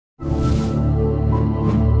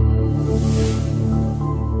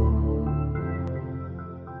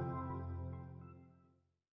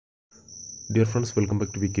Dear friends, welcome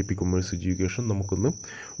back to VKP Commerce Education. നമുക്കൊന്ന്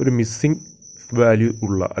ഒരു missing value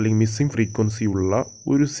ഉള്ള അല്ലെങ്കിൽ മിസ്സിംഗ് ഫ്രീക്വൻസി ഉള്ള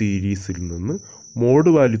ഒരു സീരീസിൽ നിന്ന് മോഡ്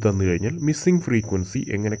വാല്യൂ തന്നു കഴിഞ്ഞാൽ മിസ്സിംഗ് ഫ്രീക്വൻസി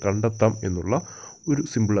എങ്ങനെ കണ്ടെത്താം എന്നുള്ള ഒരു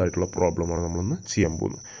സിമ്പിളായിട്ടുള്ള പ്രോബ്ലമാണ് നമ്മളിന്ന് ചെയ്യാൻ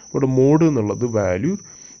പോകുന്നത്. അവിടെ മോഡ് എന്നുള്ളത് വാല്യൂ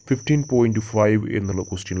 15.5 എന്നുള്ള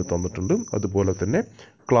ക്വസ്റ്റ്യനിൽ തന്നിട്ടുണ്ട്. അതുപോലെ തന്നെ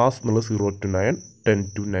ക്ലാസ് എന്നുള്ള 0 to 9, 10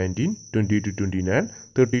 to 19, 20 to 29,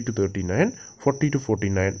 30 to 39, 40 to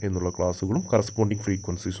 49 എന്നുള്ള ക്ലാസ്സുകളും കറസ്പോണ്ടിങ്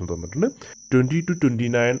ഫ്രീക്വൻസീസും തന്നിട്ടുണ്ട്. 20 to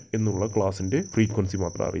 29 എന്നുള്ള ക്ലാസ്സിൻ്റെ ഫ്രീക്വൻസി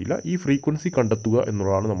മാത്രം അറിയില്ല. ഈ ഫ്രീക്വൻസി കണ്ടെത്തുക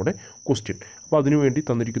എന്നുള്ളതാണ് നമ്മുടെ ക്വസ്റ്റ്യൻ. അപ്പോൾ അതിനുവേണ്ടി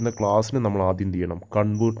തന്നിരിക്കുന്ന ക്ലാസ്സിനെ നമ്മൾ ആദ്യം എന്ത് ചെയ്യണം?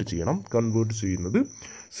 കൺവേർട്ട് ചെയ്യണം. കൺവേർട്ട് ചെയ്യുന്നത്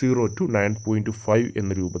 0 to 9.5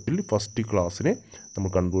 എന്ന രൂപത്തിൽ ഫസ്റ്റ് ക്ലാസ്സിനെ നമ്മൾ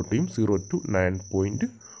കൺവേർട്ട് ചെയ്യും. 0 to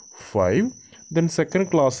 9.5. ദെൻ സെക്കൻഡ്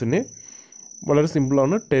ക്ലാസ്സിനെ വളരെ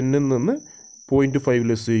സിമ്പിളാണ്. 10ൽ നിന്ന് 0.5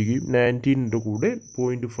 ലെസ് ചെയ്യുകയും 19ൻ്റെ കൂടെ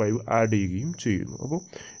 0.5 ആഡ് ചെയ്യുകയും ചെയ്യുന്നു. അപ്പോൾ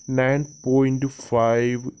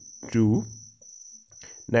 9.5 to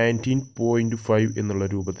 19.5 എന്നുള്ള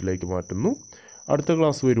രൂപത്തിലേക്ക് മാറ്റുന്നു. അടുത്ത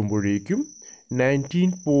ക്ലാസ് വരുമ്പോഴേക്കും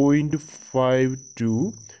 19.5 to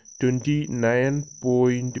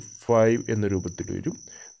 29.5 എന്ന രൂപത്തിൽ വരും.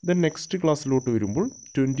 ദെൻ നെക്സ്റ്റ് ക്ലാസ്സിലോട്ട് വരുമ്പോൾ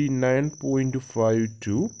 29.5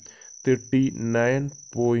 to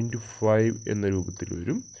 39.5 എന്ന രൂപത്തിൽ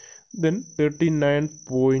വരും. ദെൻ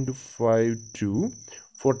 39.5 to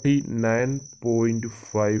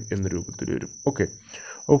 49.5 എന്ന രൂപത്തിൽ വരും. ഓക്കെ,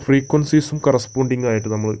 അപ്പോൾ ഫ്രീക്വൻസീസും കറസ്പോണ്ടിങ് ആയിട്ട്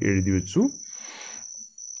നമ്മൾ എഴുതി വെച്ചു.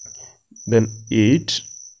 ദെൻ 8,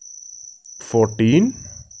 14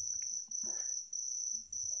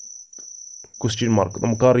 ക്വസ്റ്റ്യൻ മാർക്ക്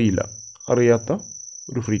നമുക്കറിയില്ല, അറിയാത്ത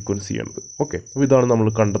ഒരു ഫ്രീക്വൻസിയാണിത്. ഓക്കെ, അപ്പോൾ ഇതാണ് നമ്മൾ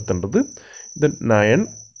കണ്ടെത്തേണ്ടത്. ദെൻ 9,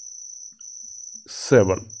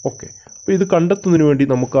 7. ഓക്കെ, അപ്പോൾ ഇത് കണ്ടെത്തുന്നതിന് വേണ്ടി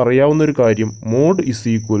നമുക്കറിയാവുന്ന ഒരു കാര്യം mode is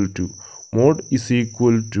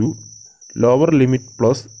equal to lower limit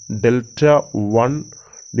plus delta 1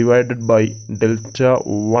 divided by delta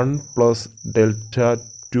 1 plus delta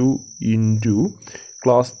 2 into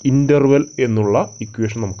class interval എന്നുള്ള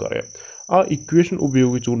ഇക്വേഷൻ നമുക്കറിയാം. ആ ഇക്വേഷൻ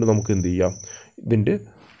ഉപയോഗിച്ചുകൊണ്ട് നമുക്ക് എന്ത് ചെയ്യാം? ഇതിൻ്റെ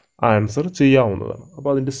ആൻസർ ചെയ്യാവുന്നതാണ്. അപ്പോൾ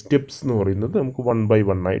അതിൻ്റെ സ്റ്റെപ്സ് എന്ന് പറയുന്നത് നമുക്ക് 1 by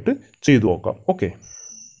 1 ആയിട്ട് ചെയ്തു നോക്കാം. ഓക്കെ,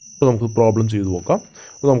 അപ്പോൾ നമുക്ക് പ്രോബ്ലം ചെയ്തു നോക്കാം.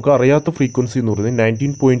 അപ്പോൾ നമുക്ക് അറിയാത്ത ഫ്രീക്വൻസി എന്ന് പറയുന്നത്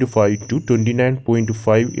 19.5 to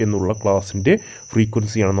 29.5 എന്നുള്ള ക്ലാസ്സിൻ്റെ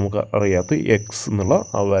ഫ്രീക്വൻസിയാണ് നമുക്ക് അറിയാത്ത എക്സ് എന്നുള്ള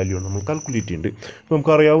ആ വാല്യൂ ആണ് നമ്മൾ കാൽക്കുലേറ്റ് ചെയ്യേണ്ടത്. അപ്പോൾ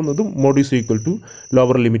നമുക്കറിയാവുന്നത് mode is equal to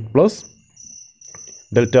lower limit plus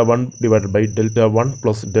delta 1 divided by delta 1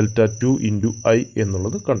 plus delta 2 into I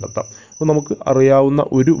എന്നുള്ളത് കണ്ടെത്താം. അപ്പോൾ നമുക്ക് അറിയാവുന്ന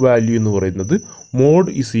ഒരു വാല്യൂ എന്ന് പറയുന്നത് mode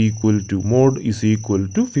is equal to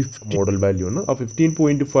 50 model value ആണ്. ആ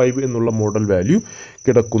 15.5 എന്നുള്ള മോഡൽ വാല്യൂ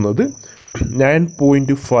കിടക്കുന്നത്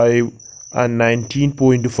 9.5 ആൻഡ്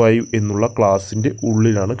 19.5 എന്നുള്ള ക്ലാസ്സിൻ്റെ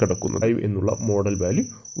ഉള്ളിലാണ് കിടക്കുന്നത്. 5 എന്നുള്ള മോഡൽ വാല്യൂ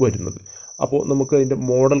വരുന്നത്. അപ്പോൾ നമുക്ക് അതിൻ്റെ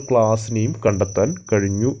മോഡൽ ക്ലാസ്സിനെയും കണ്ടെത്താൻ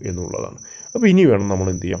കഴിഞ്ഞു എന്നുള്ളതാണ്. അപ്പോൾ ഇനി വേണം നമ്മൾ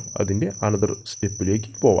എന്ത് ചെയ്യാം? അതിൻ്റെ അനദർ സ്റ്റെപ്പിലേക്ക്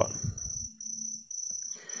പോവാം.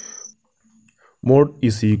 Mode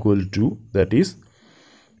is equal to that is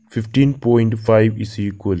 15.5 is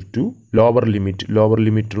equal to lower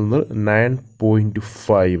ലിമിറ്റിൽ നിന്ന്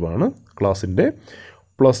 9.5 ആണ് ക്ലാസ്സിൻ്റെ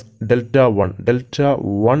പ്ലസ് ഡെൽറ്റ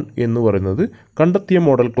 1 എന്ന് പറയുന്നത് കണ്ടെത്തിയ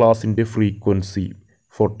മോഡൽ ക്ലാസ്സിൻ്റെ ഫ്രീക്വൻസി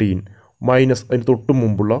 14 മൈനസ് അതിന് തൊട്ട്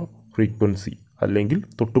മുമ്പുള്ള ഫ്രീക്വൻസി അല്ലെങ്കിൽ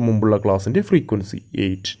തൊട്ട് മുമ്പുള്ള ക്ലാസ്സിൻ്റെ ഫ്രീക്വൻസി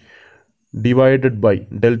 8 ഡിവൈഡഡ് ബൈ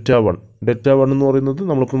ഡെൽറ്റ 1 എന്ന് പറയുന്നത്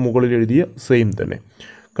നമ്മളിപ്പോൾ മുകളിൽ എഴുതിയ സെയിം തന്നെ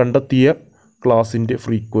കണ്ടെത്തിയ ക്ലാസ്സിൻ്റെ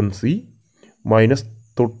ഫ്രീക്വൻസി മൈനസ്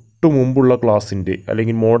തൊട്ട് മുമ്പുള്ള ക്ലാസ്സിൻ്റെ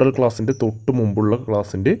അല്ലെങ്കിൽ മോഡൽ ക്ലാസ്സിൻ്റെ തൊട്ട് മുമ്പുള്ള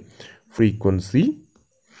ക്ലാസ്സിൻ്റെ ഫ്രീക്വൻസി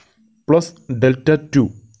പ്ലസ് ഡെൽറ്റ 2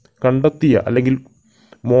 കണ്ടെത്തിയ അല്ലെങ്കിൽ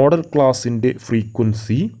മോഡൽ ക്ലാസ്സിൻ്റെ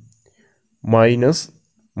ഫ്രീക്വൻസി മൈനസ്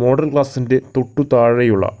മോഡൽ ക്ലാസ്സിൻ്റെ തൊട്ടു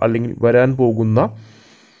താഴെയുള്ള അല്ലെങ്കിൽ വരാൻ പോകുന്ന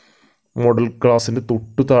മോഡൽ ക്ലാസ്സിൻ്റെ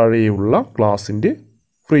തൊട്ടു താഴെയുള്ള ക്ലാസ്സിൻ്റെ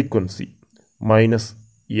frequency minus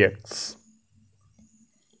X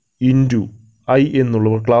into I എന്നുള്ള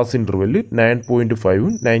ക്ലാസ് ഇൻ്റർവെല്ലിൽ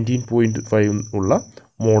 9.5ഉം 19.5ഉം ഉള്ള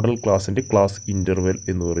മോഡൽ ക്ലാസ്സിൻ്റെ ക്ലാസ് ഇൻ്റർവെൽ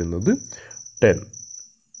എന്ന് പറയുന്നത് 10.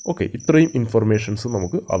 ഓക്കെ, ഇത്രയും ഇൻഫർമേഷൻസ്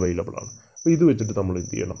നമുക്ക് അവൈലബിൾ ആണ്. അപ്പോൾ ഇത് വെച്ചിട്ട് നമ്മൾ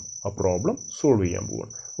എന്ത് ചെയ്യണം? ആ പ്രോബ്ലം സോൾവ് ചെയ്യാൻ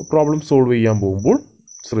പോവുകയാണ്. അപ്പോൾ പ്രോബ്ലം സോൾവ് ചെയ്യാൻ പോകുമ്പോൾ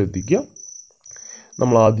ശ്രദ്ധിക്കുക,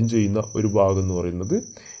 നമ്മൾ ആദ്യം ചെയ്യുന്ന ഒരു ഭാഗം എന്ന് പറയുന്നത്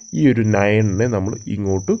ഈ ഒരു 9നെ നമ്മൾ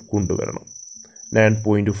ഇങ്ങോട്ട് കൊണ്ടുവരണം.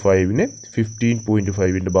 9.5നെ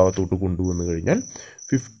 15.5ൻ്റെ ഭാഗത്തോട്ട് കൊണ്ടുവന്നു കഴിഞ്ഞാൽ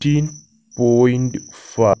 15.5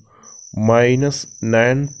 minus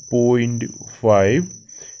 9.5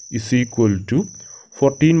 is equal to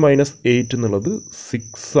 14 minus 8 എന്നുള്ളത്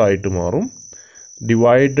 6 ആയിട്ട് മാറും.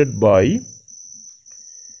 ഡിവൈഡഡ് ബൈ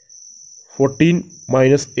 14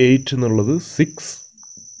 മൈനസ് 8 എന്നുള്ളത് 6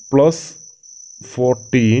 പ്ലസ്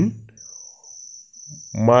 14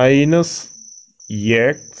 minus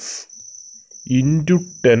x ഇൻറ്റു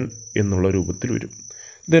 10 എന്നുള്ള രൂപത്തിൽ വരും.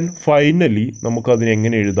 ദെൻ ഫൈനലി നമുക്കതിനെ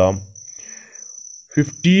എങ്ങനെ എഴുതാം?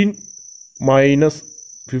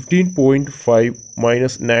 15.5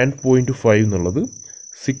 മൈനസ് 9.5 എന്നുള്ളത്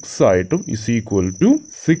 6 ആയിട്ടും ഇസ് ഈക്വൽ ടു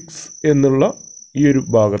 6 എന്നുള്ള ഈ ഒരു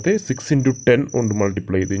ഭാഗത്തെ 6 ഇൻറ്റു 10 കൊണ്ട്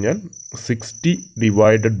മൾട്ടിപ്ലൈ ചെയ്ത് കഴിഞ്ഞാൽ 60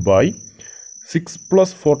 ഡിവൈഡഡ് ബൈ 6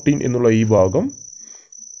 പ്ലസ് 14 എന്നുള്ള ഈ ഭാഗം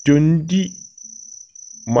 20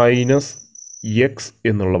 മൈനസ് എക്സ്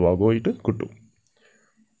എന്നുള്ള ഭാഗമായിട്ട് കിട്ടും.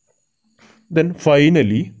 ദെൻ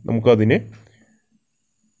ഫൈനലി നമുക്കതിനെ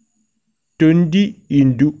 20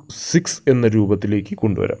 ഇൻറ്റു 6 എന്ന രൂപത്തിലേക്ക്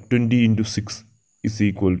കൊണ്ടുവരാം. 20 into 6 is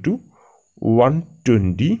equal to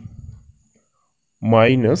 120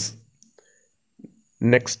 minus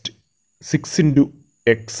next 6 into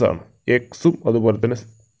X ആണ്. എക്സും അതുപോലെ തന്നെ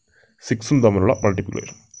 6ഉം തമ്മിലുള്ള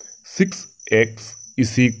multiplication. 6x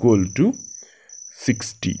is equal to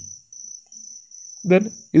 60. Then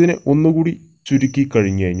ഇതിനെ ഒന്നുകൂടി ചുരുക്കി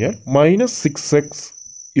കഴിഞ്ഞ് കഴിഞ്ഞാൽ -6x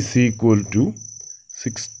is equal to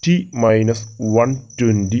 60 minus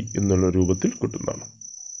 120 എന്നുള്ള രൂപത്തിൽ കിട്ടുന്നതാണ്.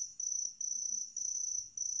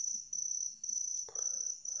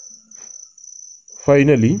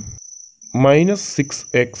 Finally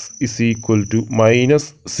 -6x is equal to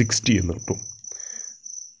 -60 എന്ന് കിട്ടും.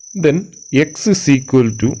 Then x is equal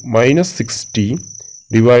to -60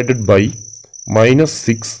 divided by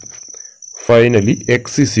 -6. Finally x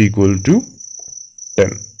is equal to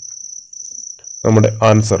 10. നമ്മുടെ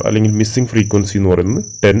ആൻസർ അല്ലെങ്കിൽ മിസ്സിംഗ് ഫ്രീക്വൻസി എന്ന് പറയുന്നത്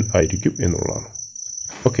 10 ആയിരിക്കും എന്നുള്ളതാണ്.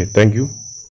 Okay, thank you.